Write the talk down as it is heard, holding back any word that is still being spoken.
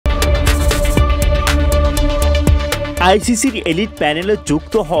আইসিসির এলিট প্যানেলে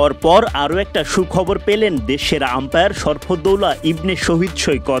যুক্ত হওয়ার পর আরও একটা সুখবর পেলেন দেশের আম্পায়ার শরফদ ইবনে শহীদ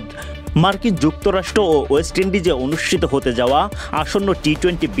সৈকত। মার্কিন যুক্তরাষ্ট্র ও ওয়েস্ট ইন্ডিজে অনুষ্ঠিত হতে যাওয়া আসন্ন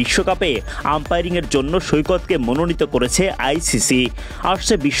টি-20 বিশ্বকাপে আম্পায়ারিংয়ের জন্য সৈকতকে মনোনীত করেছে আইসিসি।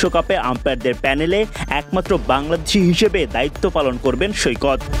 আসছে বিশ্বকাপে আম্পায়ারদের প্যানেলে একমাত্র বাংলাদেশি হিসেবে দায়িত্ব পালন করবেন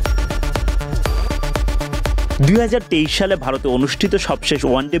সৈকত। 2023 সালে ভারতে অনুষ্ঠিত সবশেষ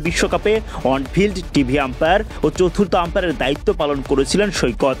ওয়ানডে বিশ্বকাপে অনফিল্ড টিভি আম্পায়ার ও চতুর্থ আম্পায়ারের দায়িত্ব পালন করেছিলেন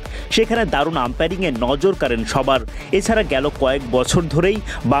সৈকত। সেখানে দারুণ আম্পায়ারিংয়ে নজর কাড়েন সবার। এছাড়া গেল কয়েক বছর ধরেই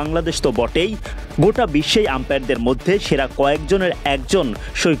বাংলাদেশ তো বটেই, গোটা বিশ্বেই আম্পায়ারদের মধ্যে সেরা কয়েকজনের একজন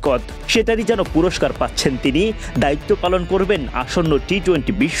সৈকত। সেটারই যেন পুরস্কার পাচ্ছেন তিনি। দায়িত্ব পালন করবেন আসন্ন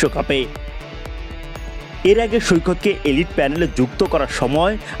টি-20 বিশ্বকাপে। এর আগে সৈকতকে এলিট প্যানেলে যুক্ত করার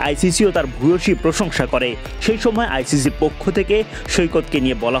সময় আইসিসিও তার ভূয়সী প্রশংসা করে। সেই সময় আইসিসির পক্ষ থেকে সৈকতকে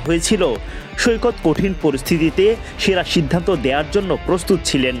নিয়ে বলা হয়েছিল, সৈকত কঠিন পরিস্থিতিতে সেরা সিদ্ধান্ত দেওয়ার জন্য প্রস্তুত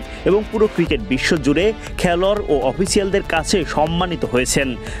ছিলেন এবং পুরো ক্রিকেট বিশ্ব জুড়ে খেলোয়াড় ও অফিসিয়ালদের কাছে সম্মানিত হয়েছেন।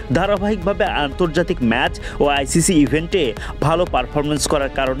 ধারাবাহিকভাবে আন্তর্জাতিক ম্যাচ ও আইসিসি ইভেন্টে ভালো পারফরমেন্স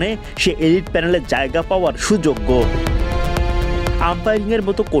করার কারণে সে এলিট প্যানেলে জায়গা পাওয়ার সুযোগ্য। আম্পায়ারিংয়ের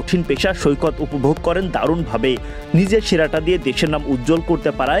মতো কঠিন পেশা সৈকত উপভোগ করেন দারুণভাবে। নিজের সেরাটা দিয়ে দেশের নাম উজ্জ্বল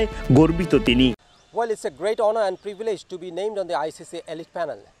করতে পারায় গর্বিত তিনি। Well, it's a great honor and privilege to be named on the ICC elite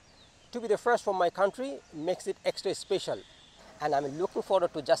panel. To be the first from my country makes it extra special, and I'm looking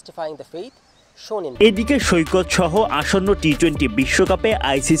forward to justifying the faith shown in. এদিকে সৈকত সহ আসন্ন টি-20 বিশ্বকাপে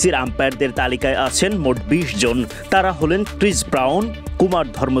আইসিসির আম্পায়ারদের তালিকায় আছেন মোট 20 জন। তারা হলেন Chris brown, Kumar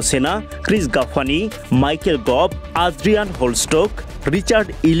Dharmasena, Chris Gaffaney, Michael গব, Adrian হোলস্টক, Richard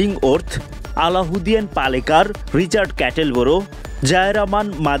Illingworth, আলাহুদ্দিন Palekar, Richard ক্যাটেলবরো, জয়রামান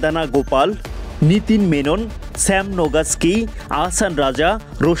মাদানা Gopal, Nitin Menon, Sam Nogajski, Ahsan রাজা,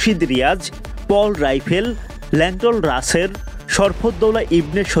 রশিদ রিয়াজ, পল রাইফেল, ল্যান্টল রাসের, শরফদ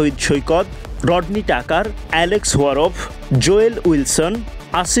ইবনে শহীদ সৈকত, রডনি টাকার, Alex ওয়ারফ, Joel Wilson,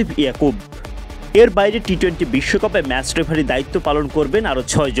 Asif Yakub. এর বাইরে টি-20 বিশ্বকাপে ম্যাচ রেফারি দায়িত্ব পালন করবেন আরও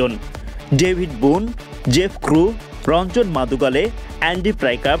 6 জন। ডেভিড বুন, Jeff crew, Ranjan Madugalle, Andy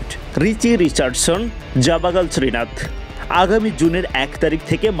প্রাইকাফট, Richie Richardson, জাবাগাল Srinath. আগামী জুনের 1 তারিখ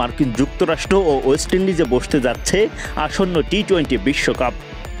থেকে মার্কিন যুক্তরাষ্ট্র ও ওয়েস্ট ইন্ডিজে বসতে যাচ্ছে আসন্ন টি-20 বিশ্বকাপ।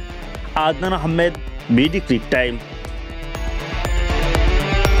 Adnan Ahmed, BD ক্রিক time.